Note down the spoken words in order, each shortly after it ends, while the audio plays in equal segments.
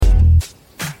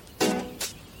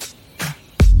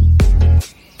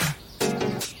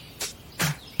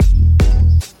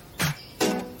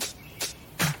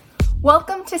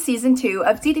Welcome to Season 2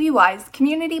 of DWY's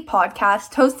community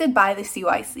podcast hosted by the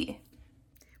CYC.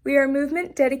 We are a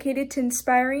movement dedicated to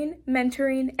inspiring,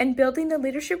 mentoring, and building the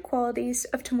leadership qualities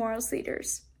of tomorrow's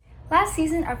leaders. Last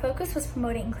season, our focus was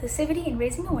promoting inclusivity and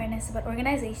raising awareness about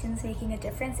organizations making a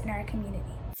difference in our community.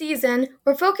 Season,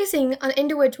 we're focusing on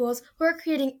individuals who are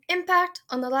creating impact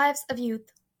on the lives of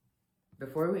youth.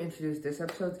 Before we introduce this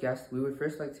episode's guest, we would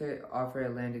first like to offer a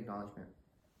land acknowledgement.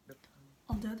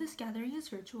 Although this gathering is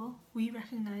virtual, we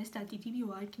recognize that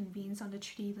DWY convenes on the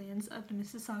treaty lands of the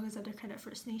Mississaugas of the Credit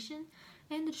First Nation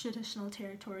and the traditional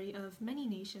territory of many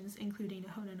nations, including the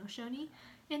Haudenosaunee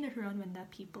and the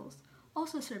Huron-Wendat peoples,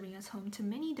 also serving as home to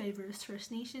many diverse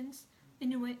First Nations,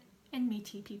 Inuit, and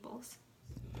Métis peoples.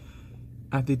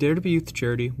 At the Dare to Be Youth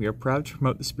charity, we are proud to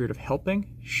promote the spirit of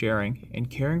helping, sharing, and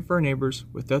caring for our neighbors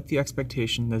without the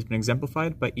expectation that has been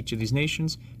exemplified by each of these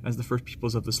nations as the first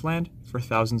peoples of this land for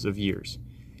thousands of years.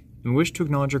 And we wish to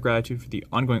acknowledge our gratitude for the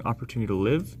ongoing opportunity to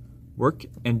live, work,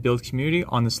 and build community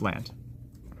on this land.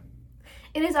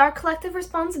 It is our collective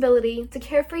responsibility to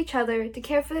care for each other, to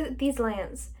care for these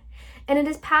lands. And it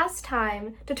is past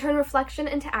time to turn reflection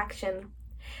into action.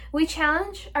 We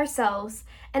challenge ourselves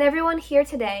and everyone here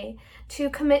today to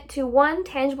commit to one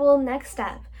tangible next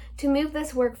step to move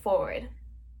this work forward.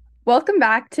 Welcome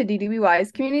back to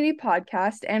DWY's community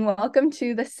podcast, and welcome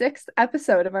to the 6th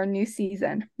episode of our new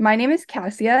season. My name is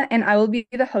Cassia, and I will be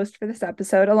the host for this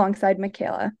episode alongside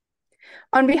Michaela.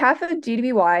 On behalf of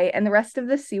DWY and the rest of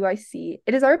the CYC,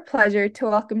 it is our pleasure to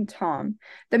welcome Tom,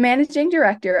 the managing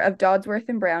director of Dodsworth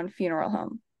and Brown Funeral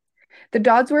Home. The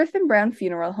Dodsworth and Brown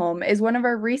Funeral Home is one of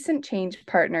our recent change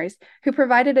partners who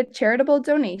provided a charitable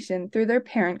donation through their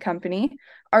parent company,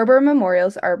 Arbor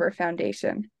Memorial's Arbor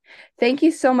Foundation. Thank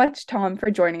you so much, Tom, for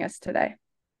joining us today.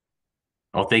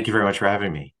 Well, thank you very much for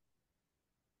having me.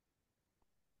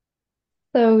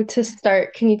 So to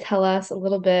start, can you tell us a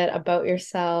little bit about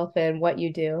yourself and what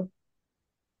you do?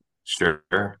 Sure.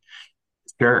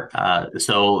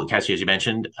 So, Cassie, as you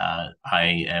mentioned,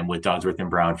 I am with Dodsworth and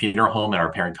Brown Funeral Home, and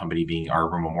our parent company being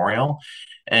Arbor Memorial.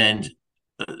 And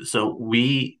so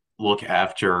we look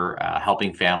after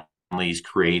helping families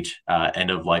create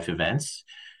end-of-life events.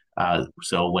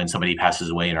 So when somebody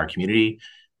passes away in our community,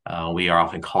 we are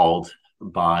often called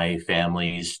by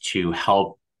families to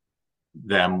help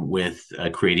them with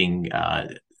creating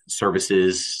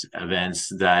services, events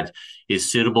that is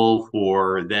suitable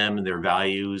for them and their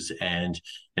values and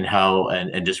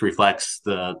just reflects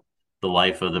the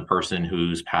life of the person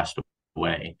who's passed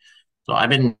away. So I've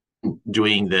been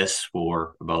doing this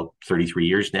for about 33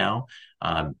 years now,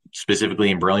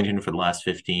 specifically in Burlington for the last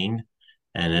 15.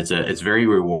 And it's very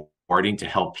rewarding to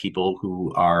help people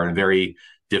who are in a very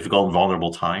difficult and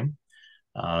vulnerable time.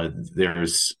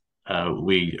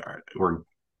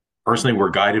 We're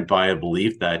guided by a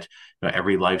belief that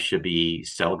every life should be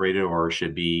celebrated or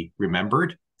should be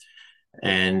remembered,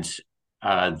 and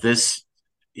this,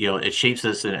 it shapes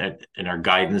us in our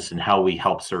guidance and how we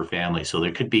help serve families. So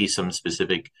there could be some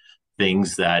specific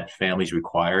things that families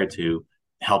require to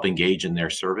help engage in their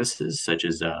services, such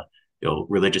as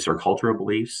religious or cultural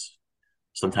beliefs.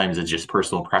 Sometimes it's just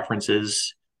personal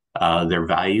preferences, their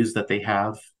values that they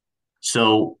have.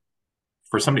 So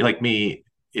for somebody like me,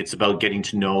 it's about getting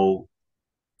to know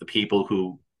the people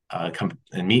who come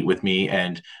and meet with me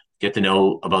and get to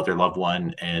know about their loved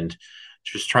one and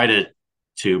just try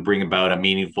to bring about a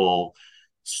meaningful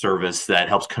service that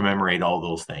helps commemorate all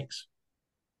those things.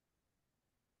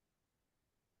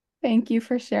 Thank you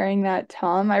for sharing that,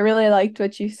 Tom. I really liked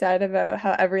what you said about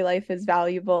how every life is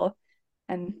valuable,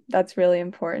 and that's really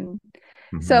important.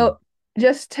 Mm-hmm. So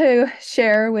just to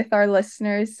share with our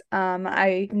listeners,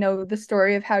 I know the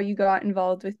story of how you got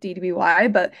involved with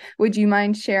DWY, but would you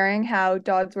mind sharing how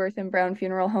Dodsworth and Brown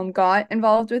Funeral Home got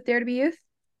involved with Dare to Be Youth?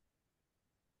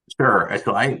 Sure.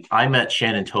 So I met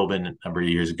Shannon Tobin a number of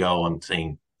years ago. I'm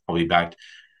saying probably back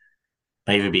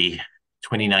maybe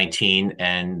 2019,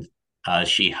 and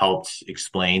she helped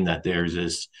explain that there's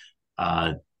this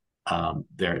that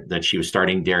she was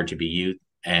starting Dare to Be Youth,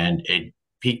 and it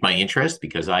piqued my interest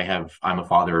because I'm a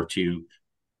father of 2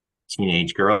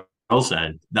 teenage girls,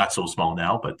 and not so small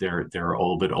now, but they're a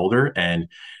little bit older. And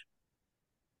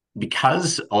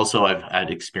because also I've had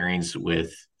experience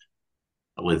with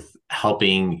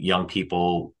helping young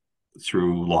people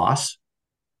through loss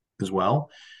as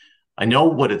well, I know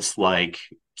what it's like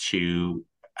to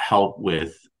help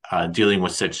with dealing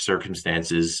with such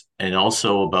circumstances, and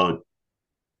also about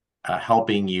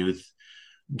helping youth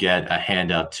get a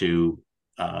hand up to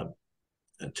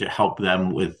help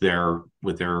them with their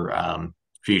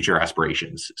future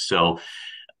aspirations. So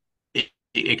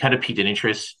it kind of piqued an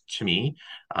interest to me.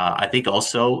 I think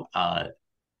also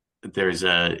there's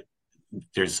a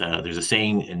there's a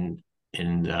saying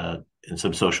in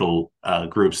some social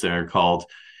groups that are called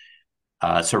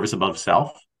service above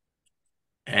self.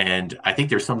 And I think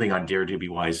there's something on Dare to Be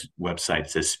Wise website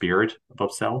that says spirit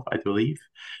above self, I believe.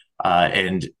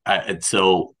 And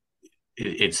so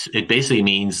it basically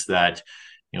means that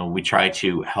we try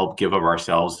to help give of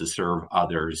ourselves to serve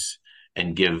others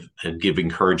and give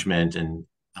encouragement and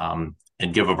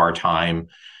give of our time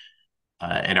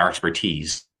and our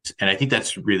expertise. And I think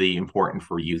that's really important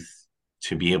for youth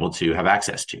to be able to have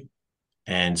access to.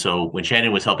 And so when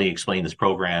Shannon was helping explain this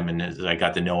program, and as I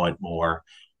got to know it more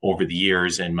over the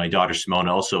years, and my daughter Simone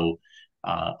also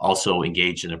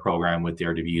engaged in the program with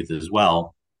Dare to Be Youth as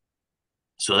well.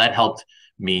 So that helped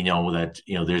me know that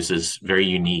there's this very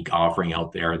unique offering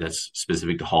out there that's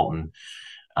specific to Halton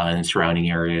and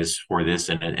surrounding areas for this,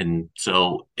 and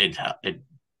so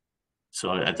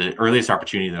so at the earliest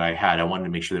opportunity that I had, I wanted to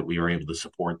make sure that we were able to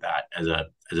support that as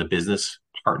a business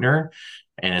partner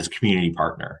and as a community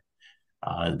partner,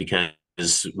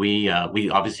 because we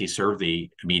obviously serve the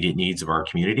immediate needs of our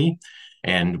community,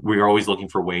 and we're always looking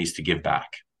for ways to give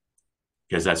back,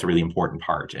 because that's a really important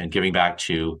part. And giving back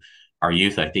to our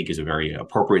youth, I think, is a very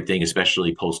appropriate thing,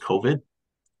 especially post-COVID.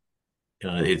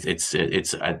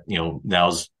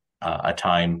 Now's a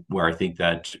time where I think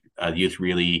that youth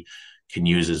really can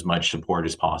use as much support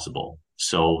as possible.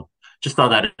 So just thought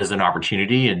that as an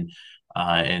opportunity, and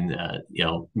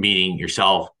meeting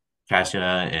yourself,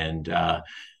 Cassia, and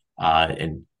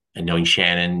knowing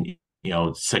Shannon,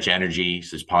 such energy,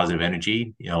 such positive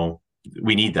energy,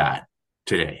 we need that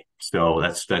today. So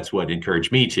that's what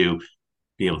encouraged me to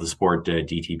be able to support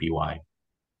DTBY.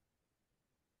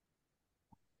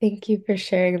 Thank you for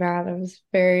sharing that. That was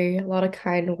a lot of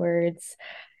kind words.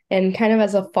 And kind of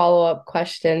as a follow-up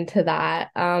question to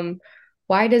that,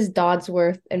 why does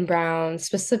Dodsworth and Brown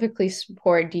specifically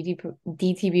support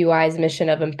DTBY's mission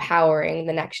of empowering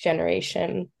the next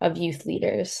generation of youth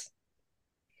leaders?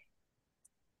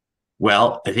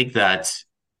 Well, I think that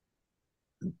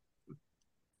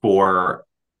for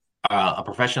a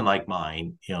profession like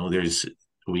mine,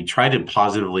 we try to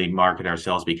positively market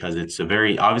ourselves, because it's a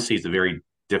very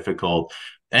difficult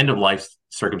end of life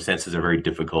circumstances are very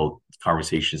difficult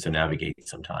conversations to navigate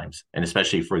sometimes, and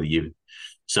especially for the youth.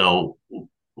 So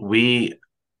we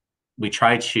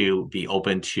try to be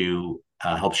open to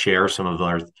help share some of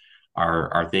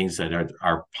our things that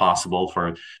are possible,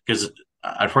 because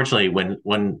unfortunately when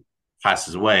one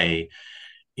passes away,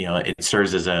 it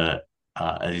serves as an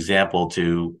example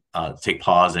to take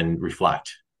pause and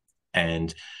reflect.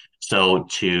 And so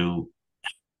to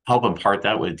help impart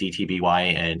that with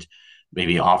DTBY and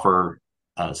maybe offer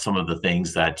some of the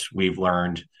things that we've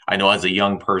learned. I know as a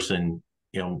young person,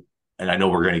 and I know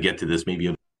we're going to get to this maybe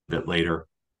a bit later,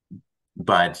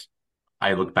 but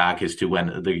I look back as to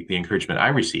when the encouragement I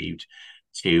received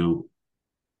to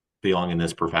belong in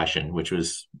this profession, which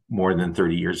was more than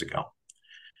 30 years ago.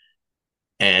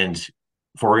 And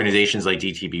for organizations like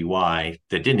DTBY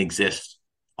that didn't exist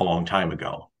a long time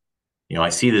ago, I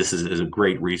see this as a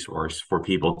great resource for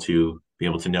people to be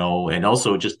able to know, and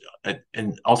also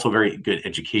very good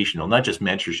educational, not just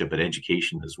mentorship, but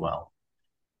education as well.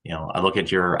 I look at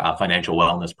your financial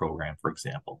wellness program, for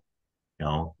example.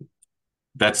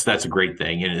 That's a great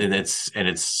thing, and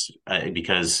it's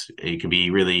because it can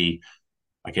be really,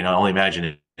 I can only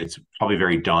imagine it's probably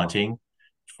very daunting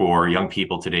for young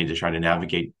people today to try to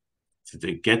navigate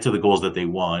to get to the goals that they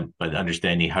want, but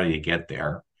understanding how do you get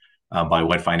there. By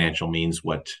what financial means,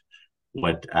 what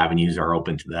avenues are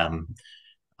open to them,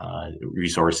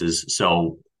 resources.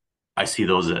 So I see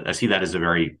that as a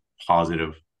very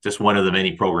positive, just one of the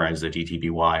many programs that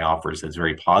DTBY offers that's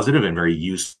very positive and very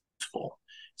useful.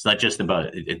 It's not just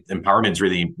about empowerment is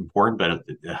really important, but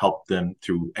it help them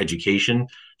through education,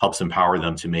 helps empower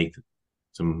them to make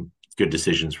some good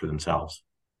decisions for themselves.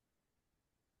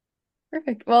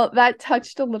 Perfect. Well, that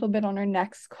touched a little bit on our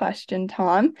next question,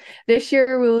 Tom. This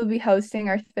year, we will be hosting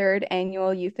our 3rd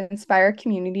annual Youth Inspire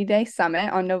Community Day Summit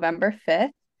on November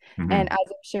 5th. Mm-hmm. And as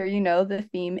I'm sure you know, the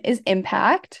theme is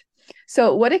impact.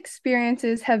 So what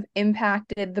experiences have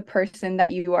impacted the person that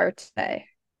you are today?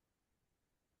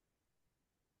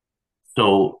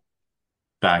 So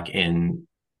back in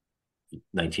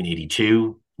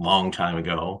 1982, long time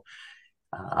ago,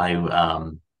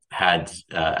 I had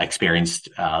experienced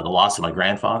the loss of my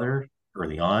grandfather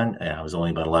early on, and I was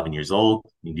only about 11 years old.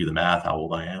 You can do the math, how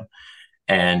old I am.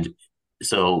 And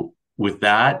so with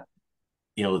that,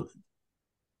 the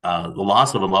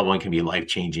loss of a loved one can be a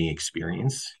life-changing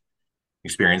experience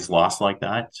loss like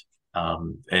that.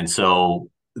 And so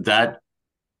that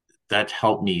that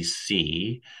helped me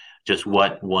see just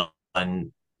what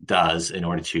one does in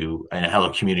order to, and how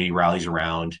a community rallies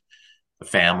around a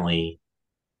family,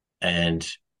 and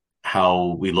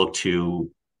how we look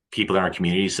to people in our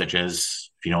community, such as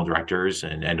funeral directors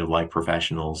and end of life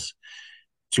professionals,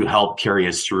 to help carry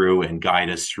us through and guide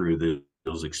us through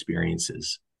those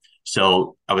experiences.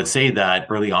 So I would say that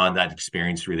early on, that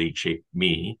experience really shaped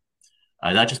me,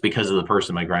 not just because of the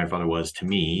person my grandfather was to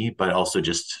me, but also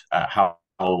just how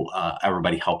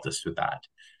everybody helped us with that.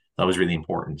 That was really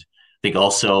important. I think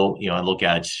also, I look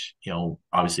at,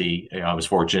 obviously, I was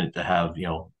fortunate to have,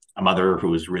 a mother who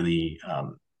was really,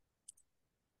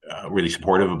 really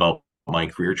supportive about my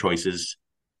career choices,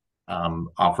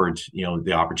 offered,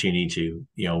 the opportunity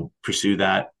to, pursue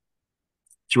that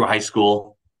through high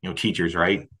school, teachers,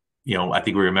 right? I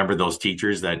think we remember those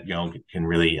teachers that, can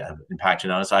really have impacted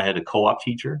on us. I had a co-op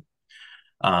teacher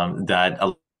that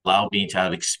allowed me to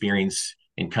have experience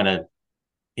and kind of,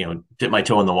 dip my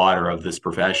toe in the water of this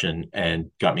profession,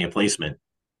 and got me a placement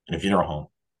in a funeral home.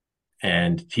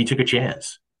 And he took a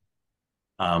chance.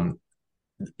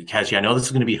 Cassie, I know this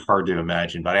is going to be hard to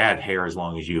imagine, but I had hair as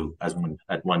long as you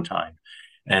at one time,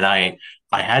 and I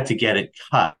had to get it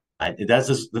cut. This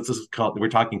is called, we're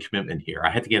talking commitment here.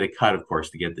 I had to get it cut, of course,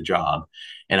 to get the job,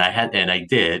 and I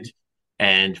did,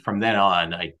 and from then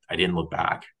on, I didn't look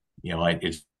back.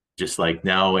 It's just like,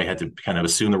 now I had to kind of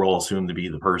assume the role, assume to be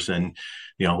the person,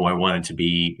 who I wanted to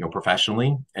be,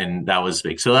 professionally, and that was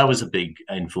big. So that was a big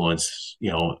influence,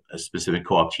 a specific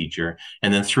co-op teacher,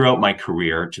 and then throughout my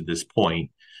career to this point,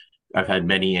 I've had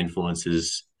many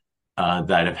influences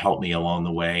that have helped me along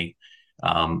the way.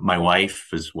 My wife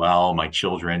as well, my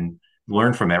children,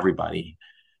 learn from everybody.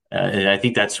 And I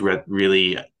think that's what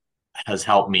really has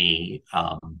helped me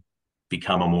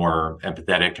become a more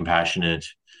empathetic, compassionate,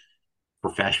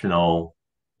 professional,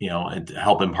 and to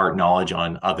help impart knowledge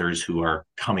on others who are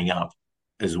coming up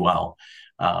as well.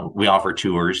 We offer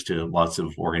tours to lots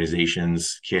of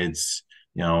organizations, kids,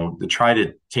 to try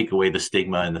to take away the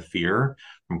stigma and the fear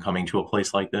from coming to a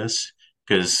place like this,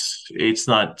 because it's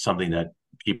not something that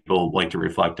people like to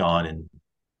reflect on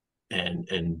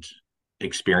and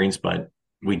experience, but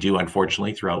we do,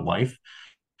 unfortunately, throughout life.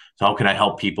 So how can I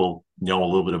help people know a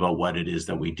little bit about what it is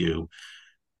that we do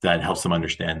that helps them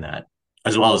understand that,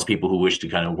 as well as people who wish to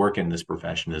kind of work in this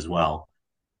profession as well.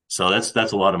 So that's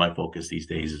a lot of my focus these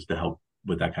days, is to help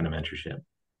with that kind of mentorship.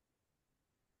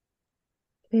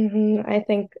 I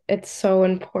think it's so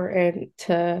important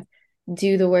to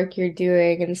do the work you're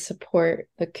doing and support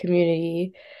the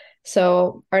community.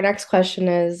 So our next question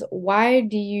is, why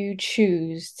do you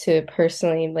choose to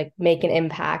personally make an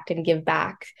impact and give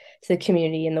back to the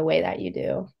community in the way that you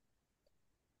do?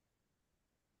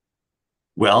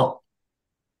 Well,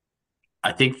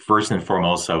 I think first and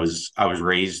foremost, I was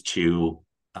raised to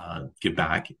give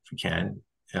back if we can,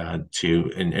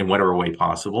 to in whatever way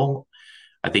possible.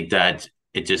 I think that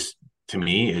it just, to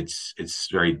me, it's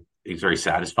very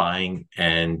satisfying,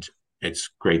 and it's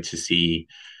great to see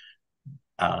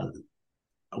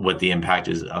what the impact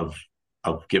is of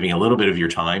giving a little bit of your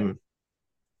time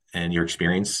and your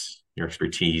experience, your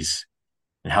expertise,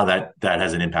 and how that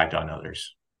has an impact on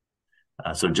others.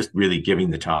 So just really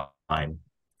giving the time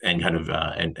and kind of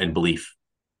and belief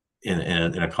in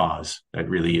a cause that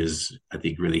really is, I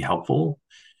think, really helpful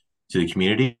to the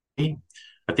community.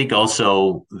 I think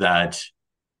also that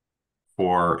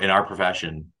in our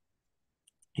profession,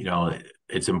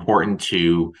 it's important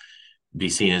to be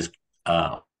seen as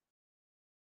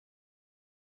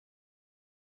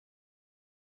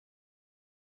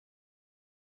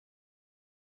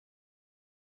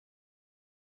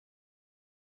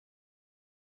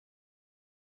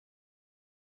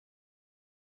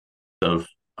of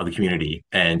the community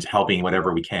and helping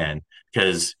whatever we can,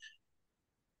 because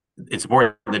it's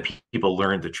important that people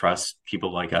learn to trust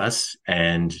people like us,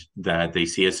 and that they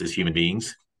see us as human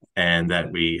beings, and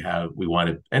that we want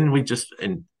to, and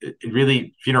it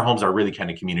really, funeral homes are really kind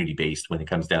of community based when it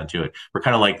comes down to it. We're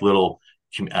kind of like little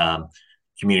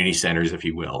community centers, if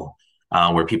you will,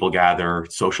 where people gather,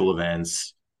 social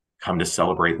events, come to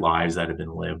celebrate lives that have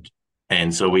been lived.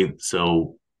 And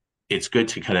so it's good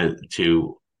to kind of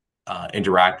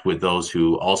interact with those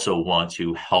who also want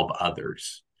to help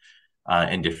others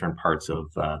in different parts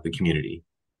of the community.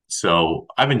 So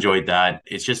I've enjoyed that.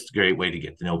 It's just a great way to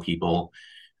get to know people,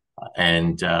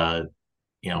 and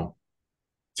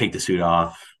take the suit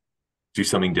off, do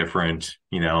something different.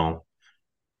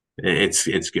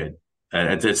 It's good.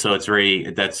 So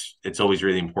it's always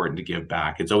really important to give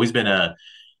back. It's always been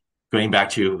going back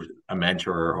to a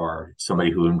mentor or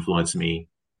somebody who influenced me.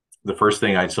 The first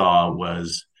thing I saw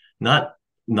was not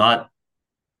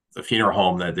the funeral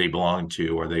home that they belonged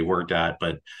to or they worked at,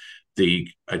 but the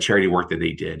charity work that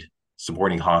they did,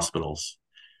 supporting hospitals,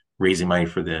 raising money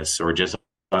for this, or just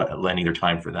lending their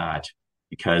time for that,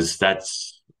 because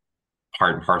that's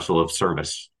part and parcel of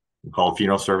service. We call it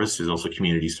funeral service is also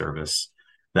community service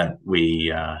that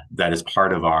we that is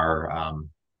part of our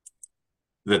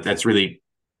that's really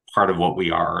part of what we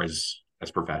are as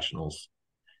professionals.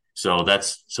 So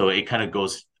it kind of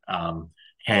goes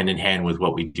hand in hand with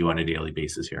what we do on a daily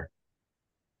basis here.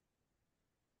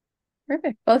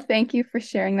 Perfect. Well, thank you for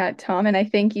sharing that, Tom. And I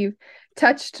think you've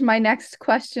touched my next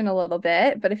question a little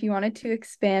bit, but if you wanted to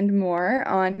expand more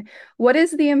on what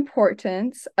is the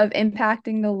importance of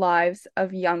impacting the lives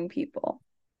of young people?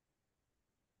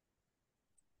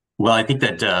 Well, I think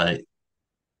that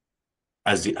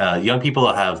as young people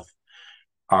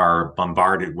are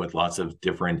bombarded with lots of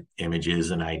different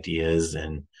images and ideas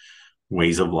and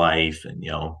ways of life, and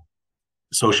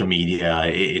social media,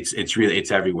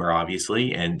 it's everywhere,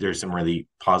 obviously, and there's some really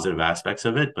positive aspects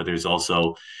of it, but there's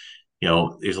also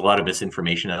there's a lot of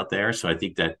misinformation out there. So I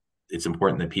think that it's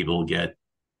important that people get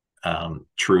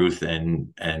truth,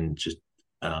 and just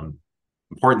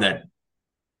important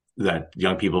that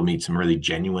young people meet some really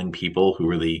genuine people who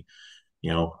really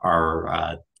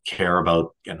are care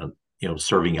about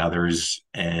serving others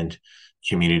and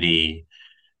community,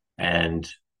 and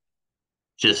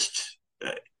just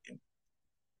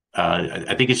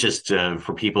I think it's just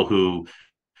for people who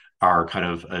are kind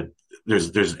of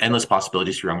there's endless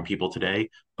possibilities for young people today,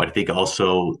 but I think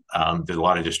also there's a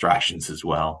lot of distractions as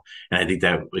well. And I think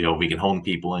that we can hone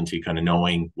people into kind of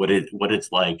knowing what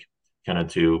it's like kind of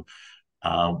to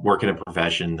work in a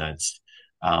profession that's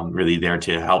really there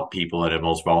to help people at a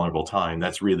most vulnerable time.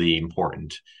 That's really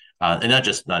important, and not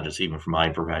just even for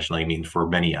mine professionally. I mean, for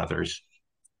many others.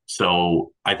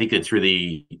 So I think it's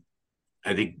really,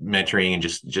 I think mentoring and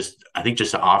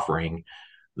just offering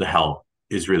the help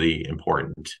is really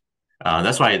important.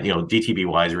 That's why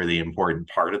DTBY is a really important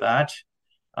part of that.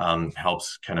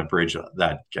 Helps kind of bridge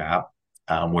that gap,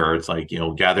 where it's like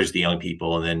gathers the young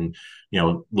people and then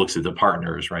looks at the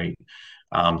partners, right,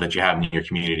 that you have in your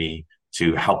community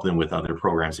to help them with other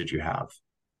programs that you have.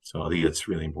 So I think it's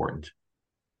really important.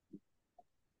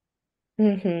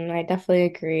 I definitely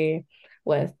agree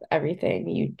with everything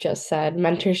you just said.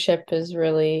 Mentorship is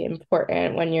really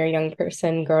important when you're a young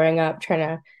person growing up, trying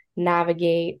to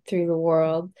navigate through the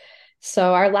world.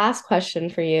 So, our last question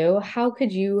for you, how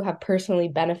could you have personally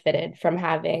benefited from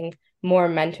having more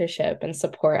mentorship and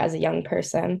support as a young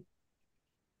person?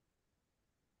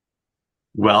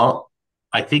 Well,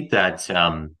 I think that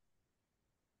I'm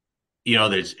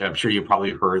sure you probably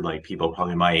heard like people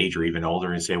probably my age or even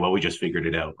older and say, well, we just figured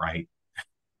it out, right?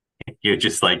 You're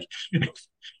just like,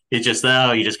 it's just,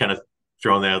 oh, you just kind of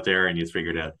thrown that out there and you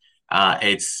figured it out.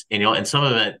 It's, and some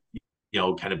of it,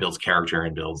 kind of builds character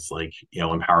and builds like,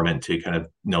 empowerment to kind of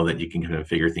know that you can kind of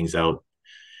figure things out.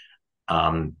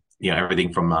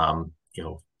 Everything from,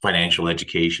 financial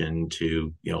education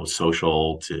to,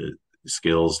 social to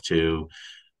skills to,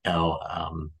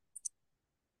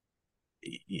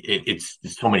 it's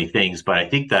so many things. But I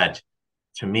think that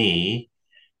to me,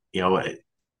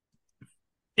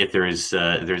 if there's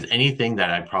anything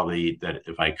that that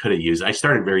if I could have used, I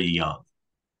started very young.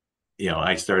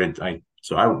 I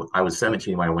was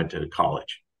 17 when I went to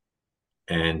college,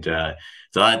 and I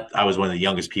was one of the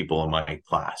youngest people in my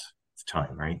class at the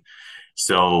time, right?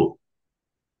 So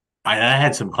I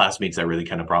had some classmates that really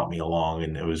kind of brought me along,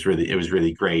 and it was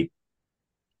really great.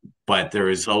 But there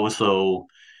is also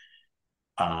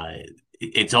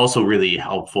it's also really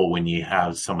helpful when you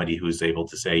have somebody who's able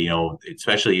to say,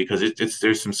 especially because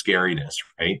there's some scariness,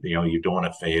 right? You don't want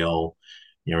to fail.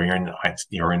 You're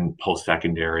in post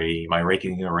secondary. Am I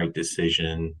making the right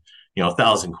decision?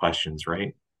 1,000 questions,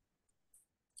 right?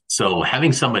 So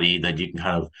having somebody that you can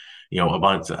kind of,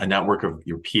 about a network of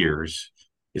your peers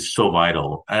is so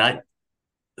vital. And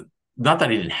not that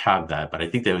I didn't have that, but I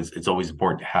think that it's always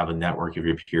important to have a network of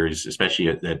your peers,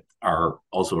 especially that are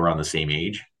also around the same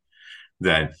age.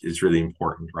 That is really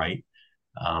important, right?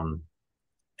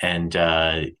 And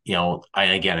I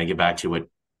get back to what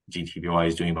GTBY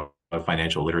is doing about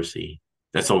financial literacy.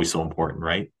 That's always so important,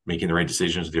 right? Making the right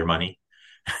decisions with your money.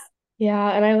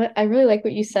 Yeah, and I really like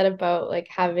what you said about like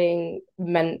having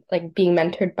being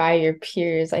mentored by your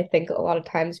peers. I think a lot of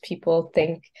times people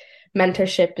think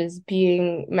mentorship is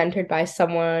being mentored by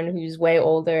someone who's way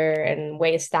older and more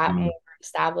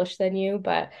established than you,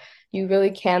 but you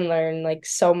really can learn like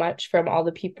so much from all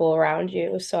the people around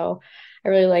you. So I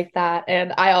really like that.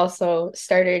 And I also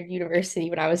started university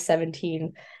when I was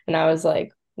 17, and I was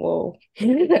like, whoa,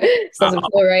 this doesn't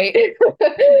feel right.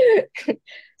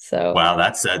 So Wow,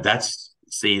 that's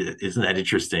see, isn't that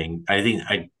interesting? I think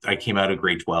I came out of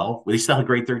grade 12. We still had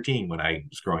grade 13 when I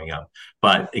was growing up,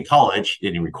 but in college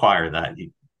it didn't require that.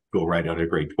 You go right out of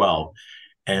grade 12,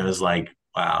 and it was like,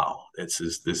 wow, this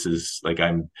is like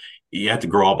you have to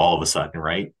grow up all of a sudden,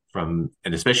 right? And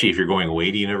especially if you're going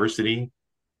away to university,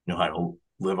 know how to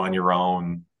live on your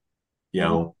own, you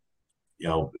know, you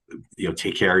know,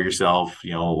 take care of yourself,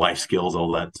 life skills,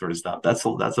 all that sort of stuff. That's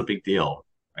a big deal,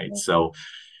 right? So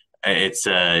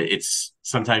it's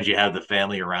sometimes you have the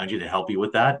family around you to help you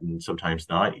with that, and sometimes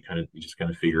not. You just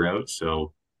kind of figure out.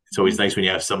 So it's always nice when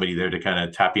you have somebody there to kind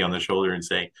of tap you on the shoulder and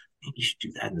say, hey, you should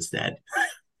do that instead.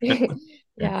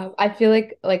 yeah, I feel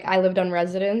like I lived on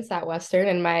residence at Western,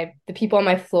 and the people on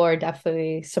my floor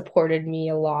definitely supported me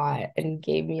a lot and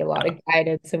gave me a lot of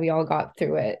guidance, and we all got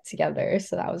through it together.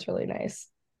 So that was really nice.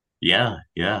 Yeah,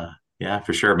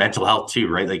 for sure. Mental health too,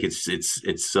 right? Like it's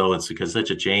because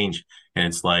such a change, and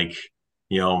it's like,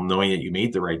 knowing that you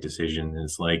made the right decision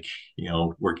is like,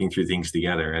 working through things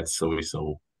together. That's always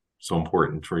so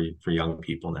important for young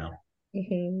people now.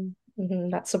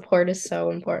 That support is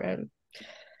so important.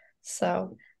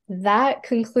 So that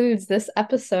concludes this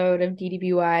episode of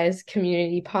DDBY's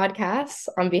community podcast.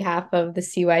 On behalf of the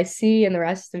CYC and the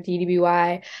rest of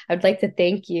DDBY, I'd like to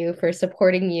thank you for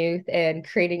supporting youth and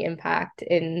creating impact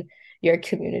in your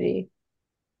community.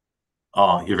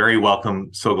 Oh, you're very welcome.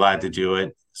 So glad to do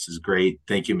it. This is great.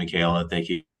 Thank you, Michaela. Thank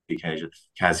you,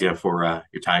 Kasia, for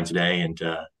your time today, and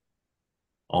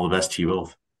all the best to you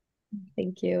both.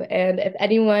 Thank you. And if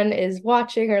anyone is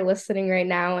watching or listening right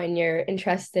now and you're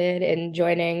interested in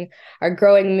joining our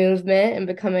growing movement and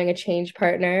becoming a change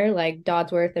partner like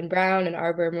Dodsworth and Brown and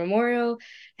Arbor Memorial,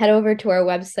 head over to our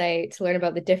website to learn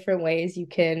about the different ways you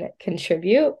can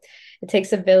contribute. It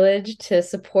takes a village to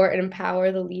support and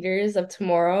empower the leaders of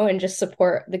tomorrow and just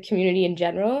support the community in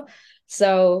general.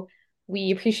 So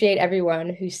we appreciate everyone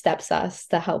who steps us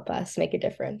to help us make a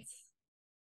difference.